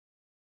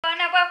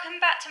welcome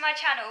back to my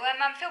channel.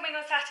 I'm filming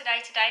on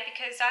Saturday today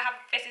because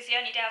this is the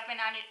only day I've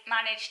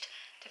managed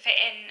to fit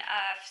in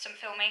some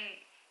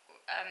filming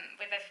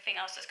with everything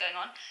else that's going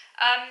on.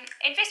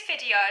 In this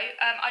video,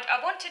 I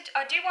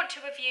do want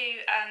to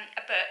review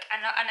a book,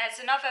 and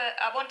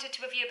I wanted to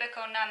review a book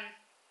on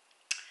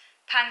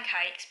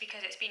pancakes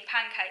because it's been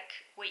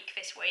pancake week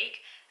this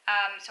week.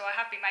 So I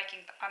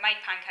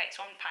made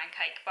pancakes on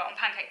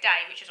Pancake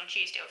Day, which is on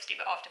Tuesday, obviously,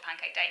 but after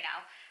Pancake Day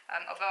now.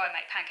 Although I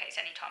make pancakes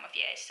any time of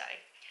year,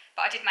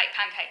 but I did make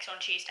pancakes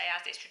on Tuesday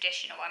as is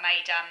traditional. I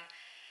made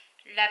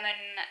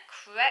lemon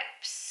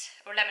crepes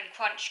or lemon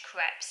crunch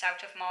crepes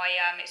out of my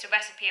it's a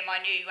recipe in my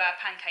new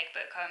pancake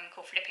book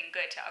called Flipping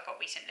Good that I got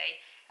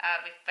recently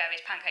with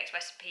various pancakes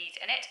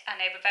recipes in it, and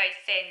they were very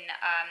thin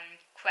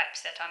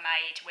crepes that I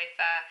made with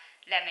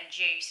lemon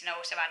juice, and I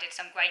also added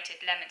some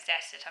grated lemon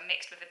zest that I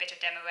mixed with a bit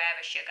of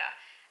demerara sugar.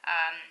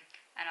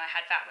 And I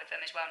had that with them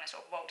as well, and I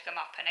sort of rolled them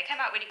up, and they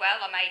came out really well.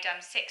 I made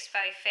 6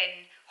 very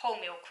thin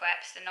wholemeal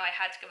crepes, and I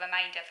had the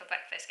remainder for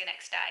breakfast the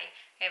next day.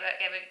 They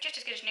were just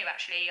as good as new,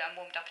 actually,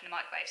 warmed up in the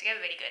microwave, so they were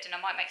really good. And I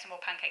might make some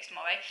more pancakes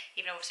tomorrow,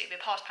 even though obviously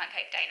we're past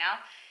Pancake Day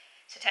now,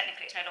 so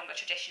technically it's no longer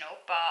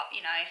traditional, but, you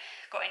know,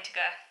 got into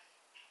the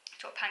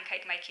sort of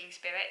pancake making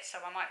spirit,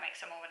 so I might make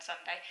some more on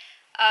Sunday.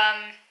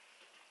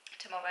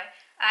 Tomorrow.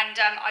 And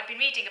I'd been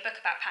reading a book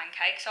about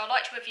pancakes, so I'd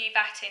like to review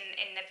that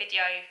in the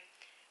video.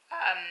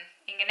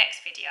 In the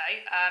next video,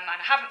 and I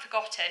haven't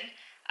forgotten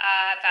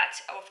that,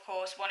 of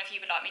course, one of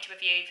you would like me to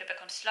review the book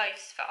on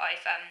sloths that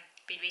I've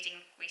been reading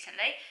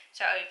recently.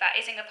 So that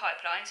is in the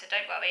pipeline, so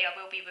don't worry, I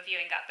will be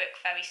reviewing that book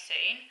very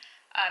soon.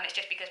 It's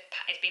just because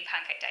it's been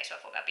Pancake Day, so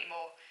I thought that'd be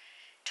more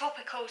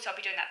topical, so I'll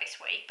be doing that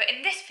this week. But in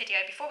this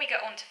video, before we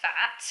get on to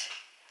that,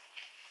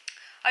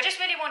 I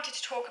just really wanted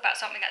to talk about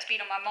something that's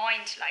been on my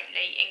mind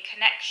lately in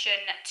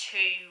connection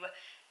to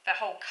the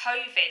whole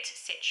COVID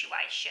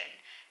situation.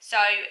 So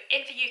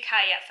in the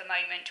UK at the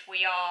moment,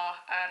 we are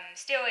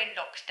still in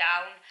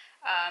lockdown,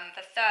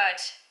 the third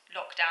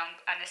lockdown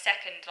and the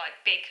second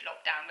big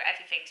lockdown where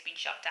everything's been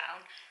shut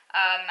down.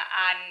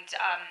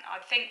 I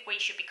think we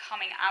should be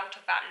coming out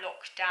of that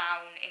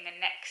lockdown in the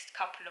next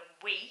couple of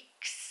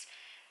weeks.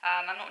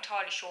 I'm not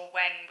entirely sure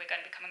when we're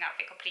going to be coming out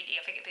of it completely.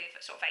 I think it'll be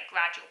a sort of a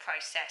gradual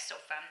process of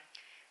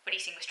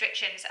releasing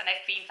restrictions, and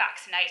they've been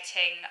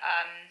vaccinating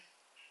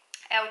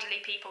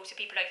elderly people, so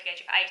people over the age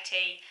of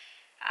 80,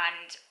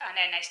 and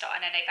then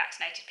they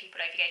vaccinated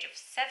people over the age of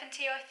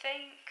 70, I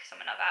think,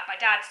 something like that. My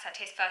dad's had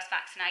his first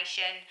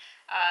vaccination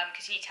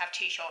because you need to have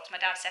 2 shots. My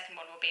dad's second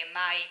one will be in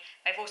May.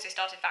 They've also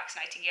started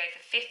vaccinating the over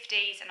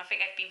 50s, and I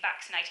think they've been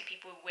vaccinating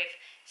people with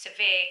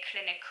severe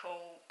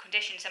clinical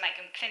conditions that make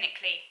them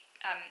clinically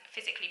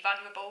physically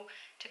vulnerable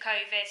to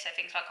COVID, so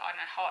things like, I don't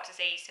know, heart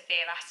disease,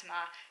 severe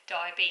asthma,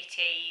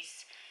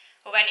 diabetes,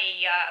 or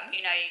any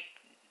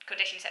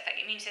conditions that affect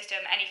the immune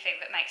system, anything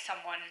that makes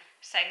someone,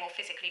 say, more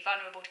physically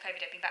vulnerable to COVID.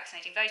 They've been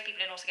vaccinating those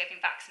people, and also they've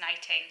been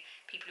vaccinating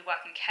people who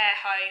work in care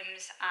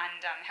homes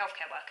and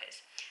healthcare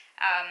workers.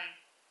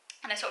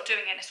 And they're sort of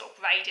doing it in a sort of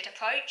graded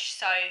approach.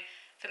 So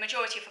the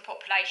majority of the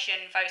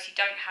population, those who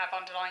don't have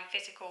underlying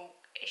physical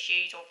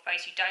issues or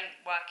those who don't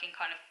work in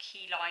kind of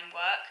key line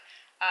work,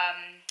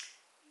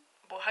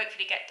 will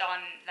hopefully get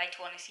done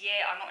later on this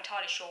year. I'm not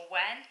entirely sure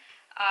when.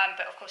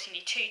 But of course you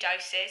need 2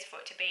 doses for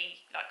it to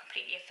be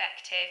completely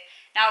effective.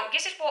 Now,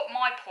 this is what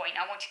my point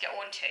I want to get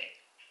on to.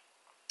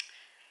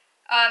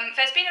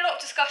 There's been a lot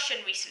of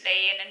discussion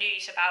recently in the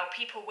news about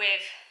people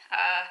with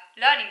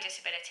learning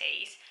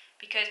disabilities,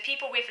 because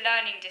people with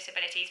learning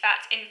disabilities,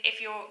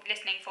 if you're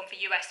listening from the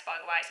US, by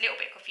the way, it's a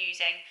little bit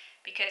confusing,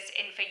 because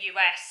in the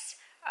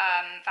US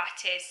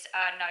that is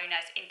known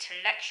as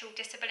intellectual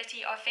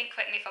disability, I think.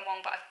 Correct me if I'm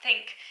wrong, but I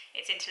think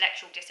it's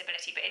intellectual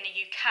disability. But in the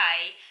UK,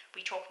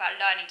 we talk about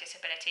learning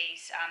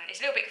disabilities. It's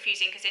a little bit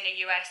confusing because in the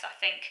US, I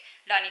think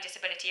learning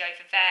disability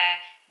over there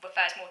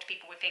refers more to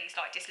people with things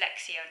like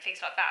dyslexia and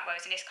things like that,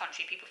 whereas in this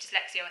country, people with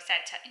dyslexia are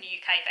said to, in the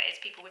UK, that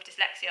is, people with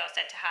dyslexia are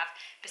said to have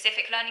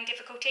specific learning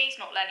difficulties,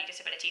 not learning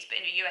disabilities,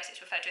 but in the US it's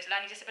referred to as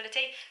learning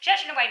disability, which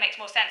actually in a way makes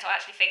more sense. I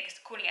actually think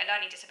calling it a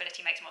learning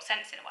disability makes more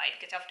sense in a way,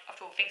 because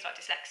after all, things like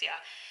dyslexia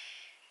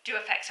do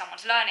affect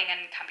someone's learning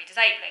and can be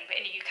disabling,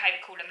 but in the UK we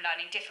call them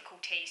learning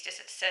difficulties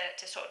just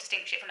to sort of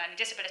distinguish it from learning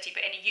disability.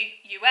 But in the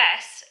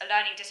US, a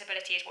learning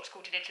disability is what's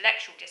called an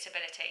intellectual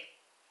disability.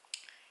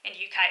 In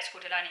the UK, it's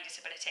called a learning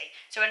disability.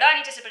 So a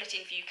learning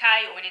disability in the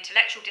UK or an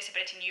intellectual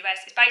disability in the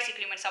US is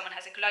basically when someone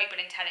has a global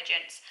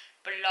intelligence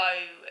below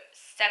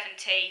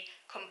 70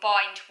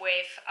 combined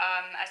with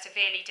a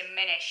severely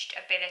diminished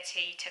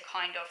ability to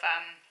kind of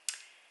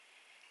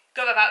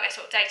go about their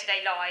sort of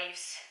day-to-day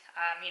lives.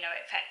 It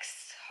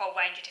affects a whole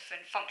range of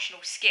different functional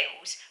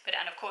skills,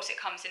 and of course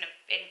it comes in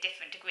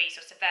different degrees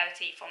of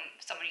severity, from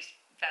someone who's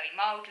very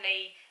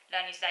mildly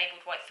learning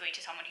disabled right through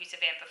to someone who's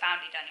severe and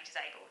profoundly learning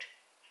disabled.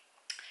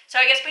 So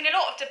there's been a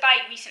lot of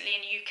debate recently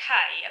in the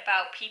UK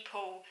about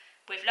people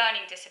with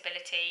learning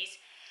disabilities,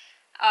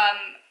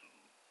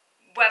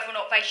 whether or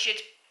not they should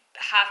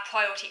have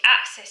priority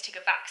access to the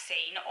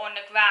vaccine on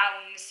the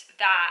grounds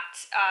that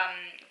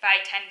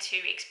they tend to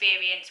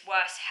experience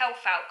worse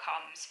health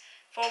outcomes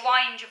for a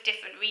range of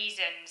different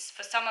reasons.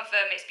 For some of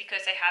them, it's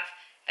because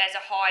there's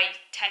a high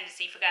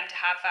tendency for them to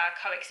have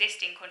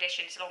coexisting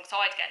conditions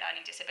alongside their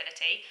learning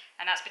disability,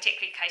 and that's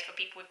particularly the case for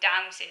people with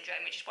Down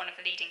syndrome, which is one of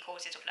the leading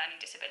causes of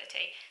learning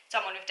disability.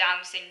 Someone with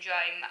Down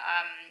syndrome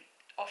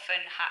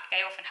often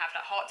have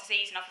like heart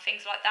disease and other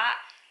things like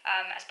that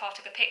as part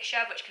of the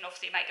picture, which can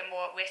obviously make them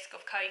more at risk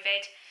of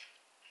COVID.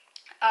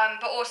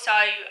 But also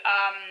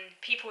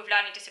people with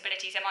learning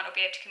disabilities, they might not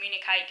be able to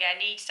communicate their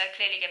needs so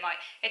clearly.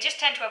 They just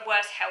tend to have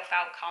worse health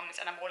outcomes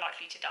and are more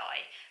likely to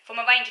die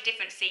from a range of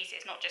different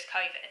diseases, not just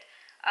COVID.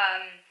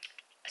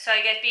 So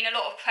there's been a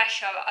lot of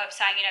pressure of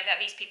saying, that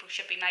these people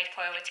should be made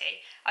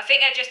priority. I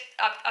think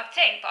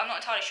but I'm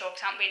not entirely sure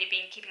because I haven't really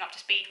been keeping up to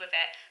speed with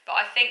it. But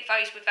I think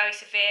those with very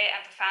severe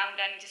and profound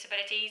learning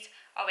disabilities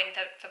are in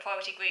the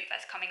priority group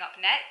that's coming up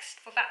next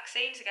for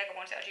vaccines. Again, the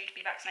ones that are due to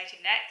be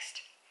vaccinated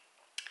next.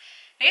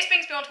 Now, this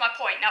brings me on to my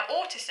point. Now,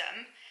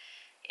 autism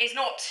is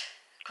not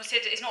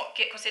considered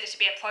to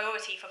be a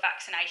priority for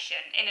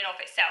vaccination in and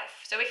of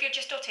itself. So if you're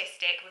just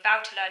autistic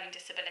without a learning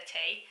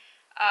disability,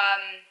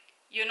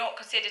 you're not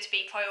considered to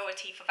be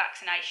priority for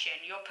vaccination.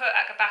 You're put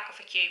at the back of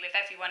the queue with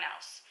everyone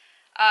else.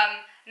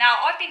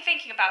 Now, I've been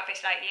thinking about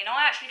this lately, and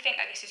I actually think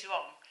that this is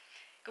wrong.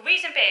 The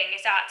reason being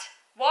is that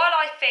while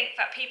I think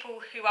that people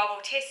who are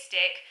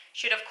autistic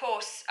should, of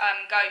course,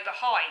 go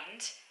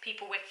behind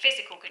people with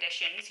physical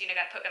conditions,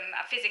 that put them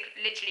at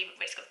literally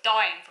at risk of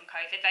dying from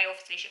COVID, they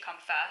obviously should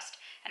come first,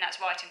 and that's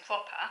right and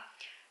proper.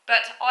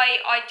 But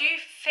I do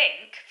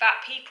think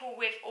that people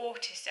with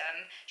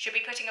autism should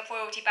be putting a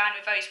priority ban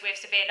with those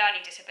with severe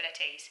learning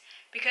disabilities.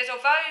 Because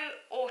although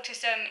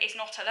autism is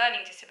not a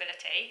learning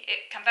disability,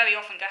 it can very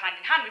often go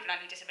hand in hand with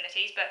learning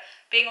disabilities, but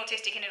being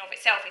autistic in and of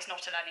itself is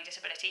not a learning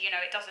disability.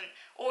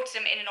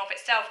 Autism in and of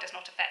itself does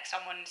not affect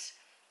someone's,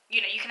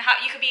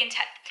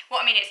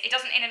 what I mean is, it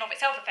doesn't in and of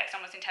itself affect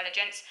someone's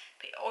intelligence.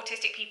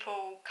 Autistic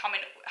people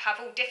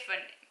have all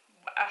different,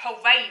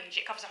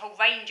 it covers a whole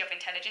range of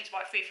intelligence,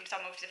 right through from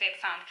someone with severe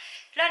profound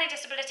learning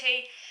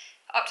disability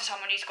up to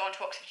someone who's gone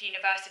to Oxford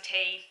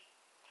University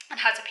and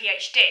has a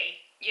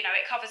PhD.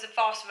 It covers a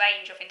vast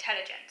range of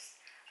intelligence.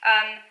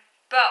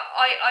 But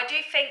I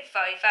do think,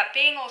 though, that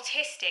being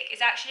autistic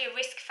is actually a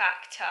risk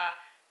factor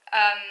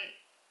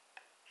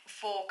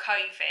for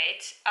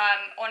COVID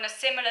on a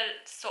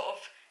similar sort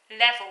of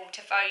level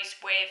to those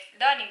with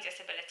learning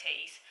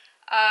disabilities.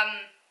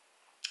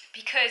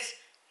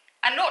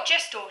 And not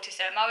just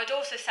autism, I would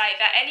also say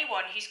that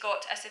anyone who's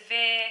got a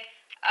severe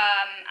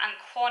and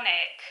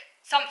chronic,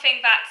 something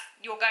that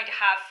you're going to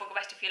have for the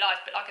rest of your life,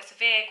 but like a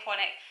severe,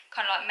 chronic,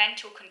 kind of like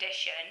mental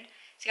condition.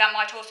 So that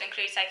might also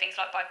include, say, things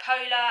like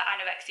bipolar,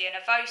 anorexia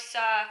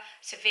nervosa,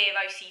 severe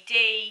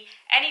OCD,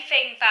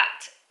 anything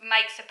that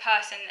makes a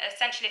person,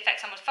 essentially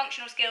affects someone's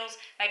functional skills,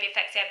 maybe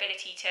affects their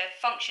ability to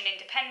function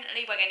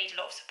independently, where they need a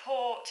lot of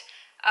support,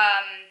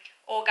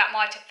 or that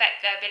might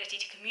affect their ability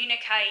to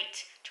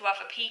communicate to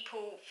other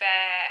people,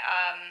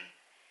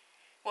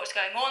 what's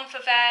going on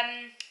for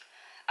them,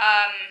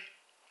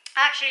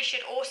 actually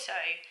should also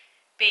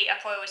be a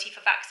priority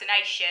for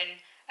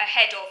vaccination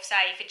ahead of,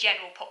 say, the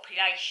general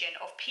population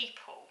of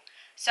people.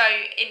 So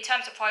in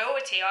terms of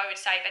priority, I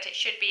would say that it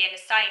should be in the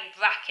same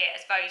bracket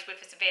as those with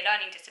the severe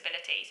learning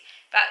disabilities.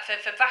 But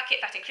the bracket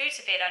that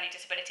includes severe learning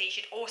disabilities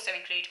should also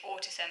include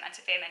autism and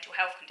severe mental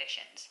health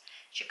conditions.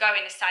 It should go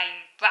in the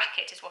same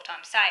bracket is what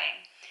I'm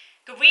saying.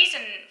 The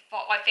reason,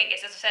 what I think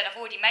is, as I said, I've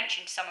already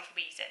mentioned some of the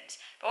reasons,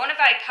 but on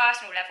a very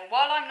personal level,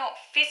 while I'm not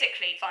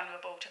physically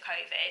vulnerable to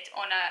COVID,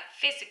 on a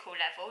physical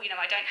level,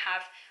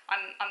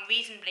 I'm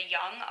reasonably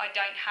young, I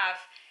don't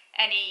have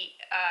any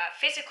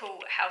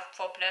physical health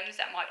problems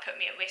that might put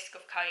me at risk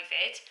of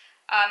COVID,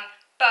 I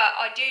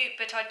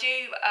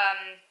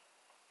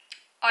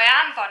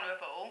am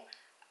vulnerable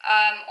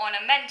on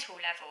a mental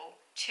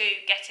level to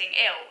getting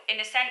ill, in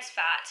the sense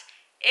that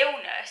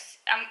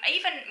illness,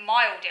 even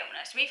mild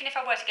illness, even if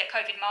I were to get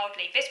COVID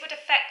mildly, this would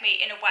affect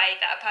me in a way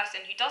that a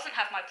person who doesn't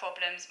have my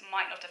problems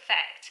might not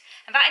affect.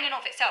 And that in and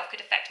of itself could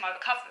affect my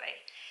recovery.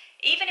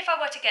 Even if I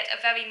were to get a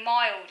very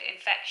mild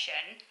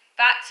infection,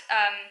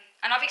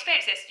 and I've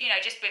experienced this,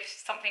 just with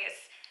something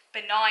as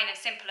benign and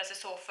simple as a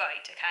sore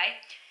throat, okay?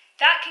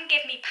 That can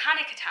give me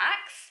panic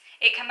attacks,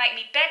 it can make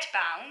me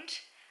bedbound,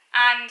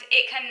 and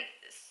it can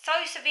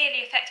so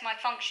severely affect my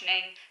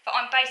functioning that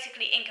I'm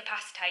basically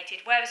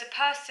incapacitated. Whereas a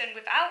person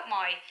without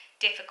my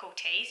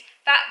difficulties,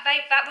 that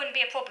wouldn't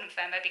be a problem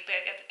for them. They'd be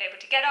able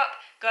to get up,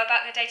 go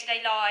about their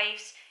day-to-day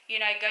lives,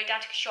 go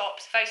down to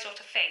shops, those sort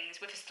of things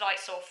with a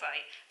slight sore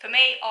throat. For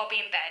me, I'll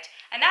be in bed.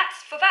 And that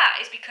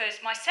is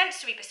because my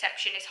sensory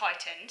perception is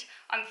heightened.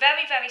 I'm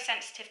very, very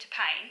sensitive to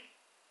pain.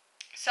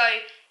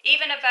 So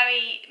even a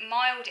very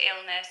mild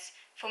illness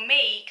for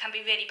me can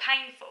be really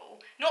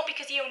painful, not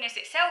because the illness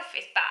itself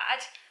is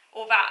bad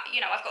or that,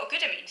 I've got a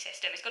good immune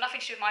system. It's got nothing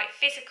to do with my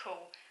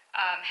physical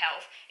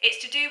health. It's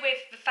to do with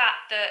the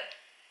fact that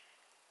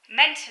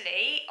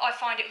mentally I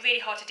find it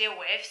really hard to deal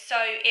with. So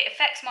it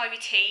affects my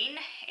routine,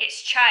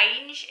 it's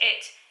change,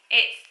 it's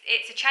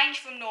a change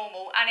from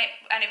normal, and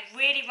it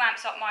really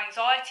ramps up my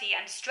anxiety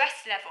and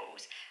stress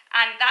levels.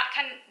 And that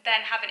can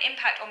then have an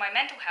impact on my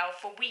mental health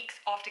for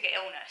weeks after the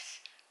illness,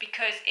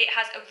 because it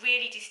has a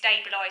really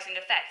destabilising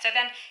effect. So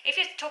then, if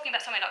you're talking about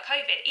something like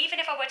COVID,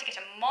 even if I were to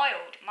get a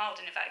mild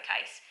in inverted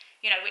case,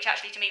 which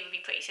actually to me would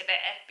be pretty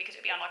severe, because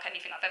it would be unlike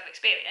anything I've ever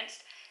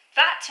experienced,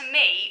 that to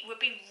me would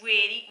be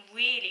really,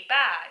 really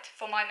bad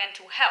for my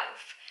mental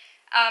health.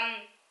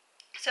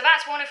 So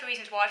that's one of the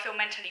reasons why I feel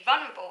mentally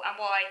vulnerable, and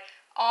why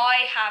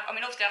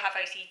obviously I have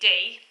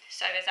OCD,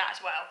 so there's that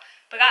as well.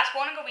 But that's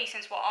one of the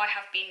reasons why I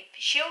have been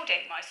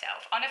shielding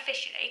myself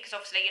unofficially, because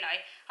obviously,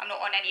 I'm not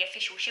on any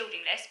official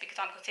shielding list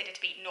because I'm considered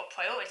to be not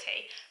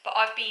priority. But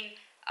I've been,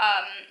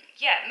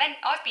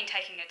 I've been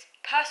taking a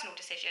personal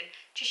decision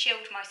to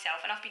shield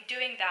myself, and I've been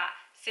doing that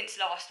since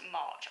last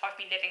March. I've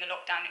been living a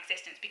lockdown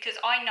existence because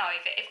I know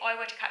that if I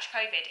were to catch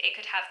COVID, it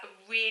could have a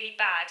really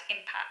bad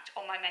impact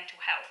on my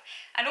mental health.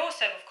 And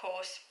also, of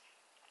course,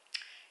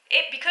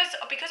 because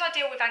I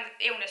deal with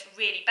illness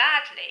really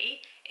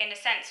badly, in the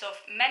sense of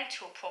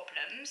mental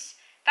problems,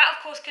 that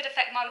of course could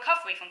affect my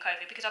recovery from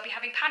COVID, because I'll be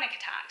having panic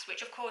attacks, which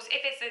of course,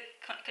 if it's a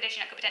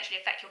condition that could potentially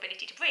affect your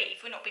ability to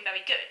breathe, would not be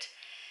very good.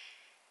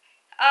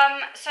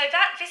 So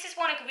this is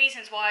one of the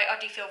reasons why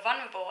I do feel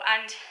vulnerable,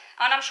 and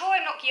I'm sure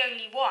I'm not the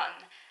only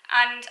one.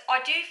 And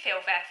I do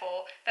feel,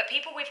 therefore, that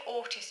people with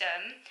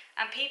autism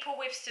and people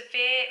with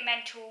severe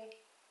mental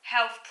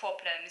health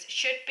problems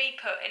should be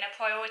put in a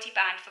priority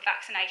band for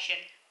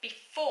vaccination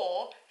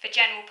before the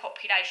general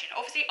population.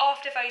 Obviously,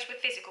 after those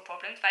with physical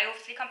problems, they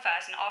obviously come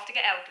first, and after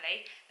the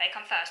elderly, they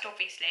come first,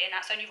 obviously, and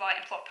that's only right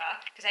and proper,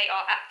 because they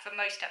are the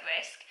most at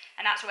risk,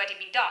 and that's already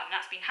been done, and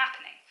that's been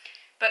happening.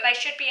 But they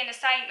should be in the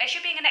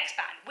next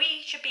band.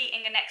 We should be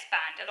in the next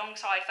band,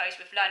 alongside those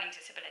with learning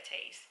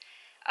disabilities,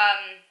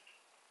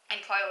 in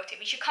priority.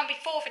 We should come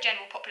before the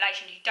general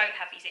population who don't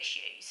have these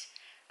issues.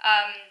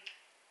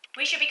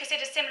 We should be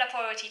considered similar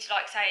priority to,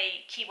 like,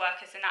 say, key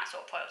workers and that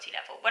sort of priority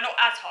level. We're not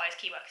as high as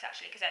key workers,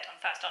 actually, because they're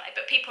done first, aren't they?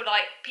 But people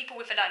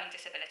with the learning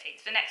disabilities,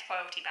 the next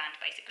priority band,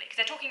 basically,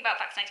 because they're talking about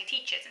vaccinating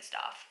teachers and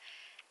stuff.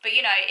 But,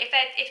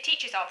 if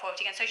teachers are a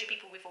priority, then so should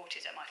people with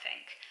autism, I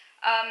think,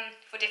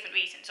 for different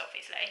reasons,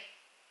 obviously.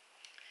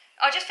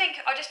 I just think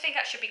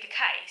that should be the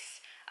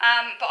case.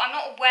 But I'm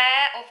not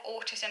aware of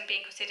autism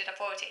being considered a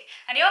priority.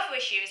 And the other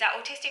issue is that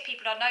autistic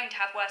people are known to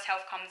have worse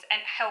health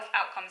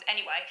outcomes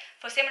anyway,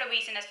 for a similar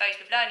reason as those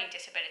with learning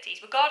disabilities.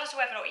 Regardless of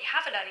whether or not you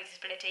have a learning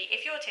disability,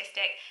 if you're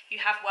autistic,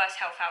 you have worse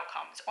health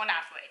outcomes on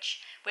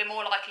average. We're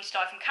more likely to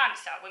die from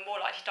cancer, we're more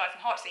likely to die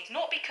from heart disease,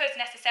 not because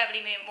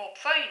necessarily we're more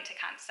prone to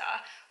cancer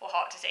or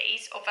heart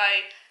disease,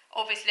 although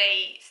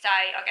obviously,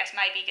 I guess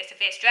maybe the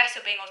severe stress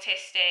of being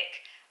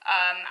autistic,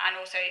 and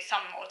also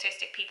some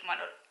autistic people might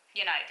not,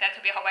 there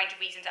could be a whole range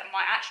of reasons that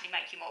might actually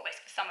make you more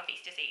risk for some of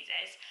these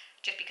diseases,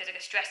 just because of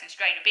the stress and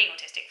strain of being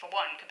autistic, for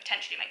one, could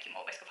potentially make you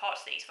more risk of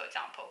heart disease, for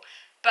example.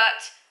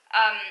 But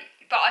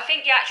I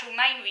think the actual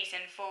main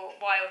reason for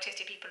why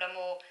autistic people are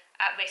more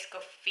at risk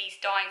of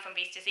dying from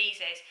these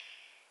diseases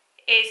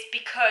is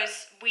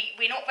because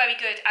we're not very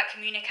good at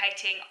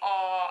communicating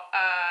our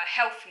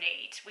health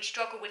needs. We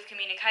struggle with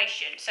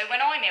communication. So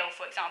when I'm ill,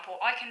 for example,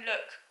 I can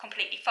look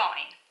completely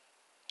fine,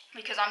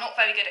 because I'm not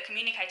very good at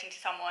communicating to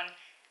someone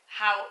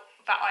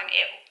that I'm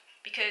ill,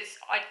 because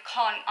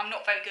I'm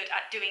not very good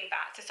at doing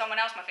that. So someone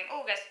else might think,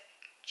 oh,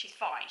 she's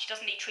fine, she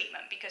doesn't need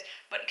treatment, because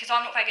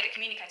I'm not very good at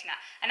communicating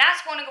that. And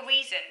that's one of the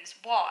reasons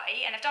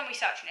why, and I've done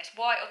research on this,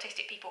 why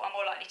autistic people are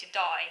more likely to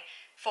die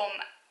from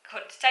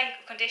same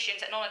conditions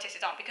that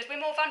non-autistics aren't, because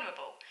we're more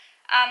vulnerable.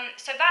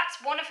 So that's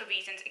one of the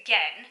reasons,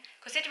 again,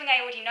 considering I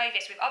already know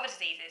this with other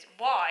diseases,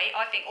 why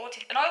I think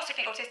and I also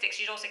think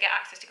autistics should also get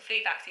access to the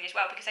flu vaccine as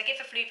well, because they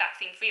give the flu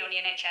vaccine free on the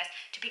NHS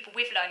to people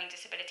with learning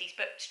disabilities,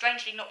 but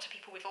strangely not to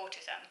people with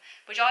autism,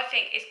 which I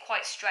think is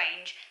quite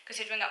strange,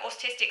 considering that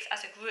autistics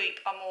as a group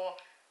are more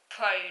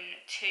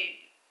prone to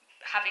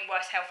having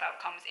worse health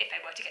outcomes if they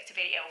were to get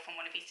severely ill from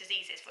one of these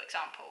diseases, for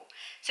example.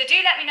 So do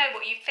let me know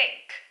what you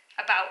think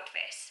about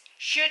this.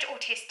 Should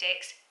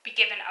autistics be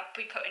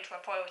put into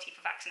a priority for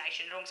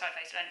vaccination alongside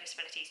those learning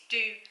disabilities?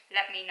 Do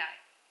let me know.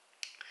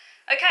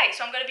 Okay,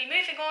 so I'm going to be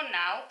moving on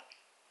now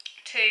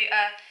to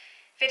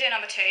video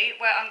number 2,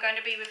 where I'm going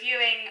to be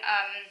reviewing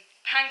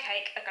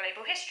Pancake: A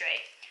Global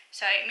History.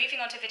 So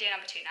moving on to video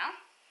number 2 now.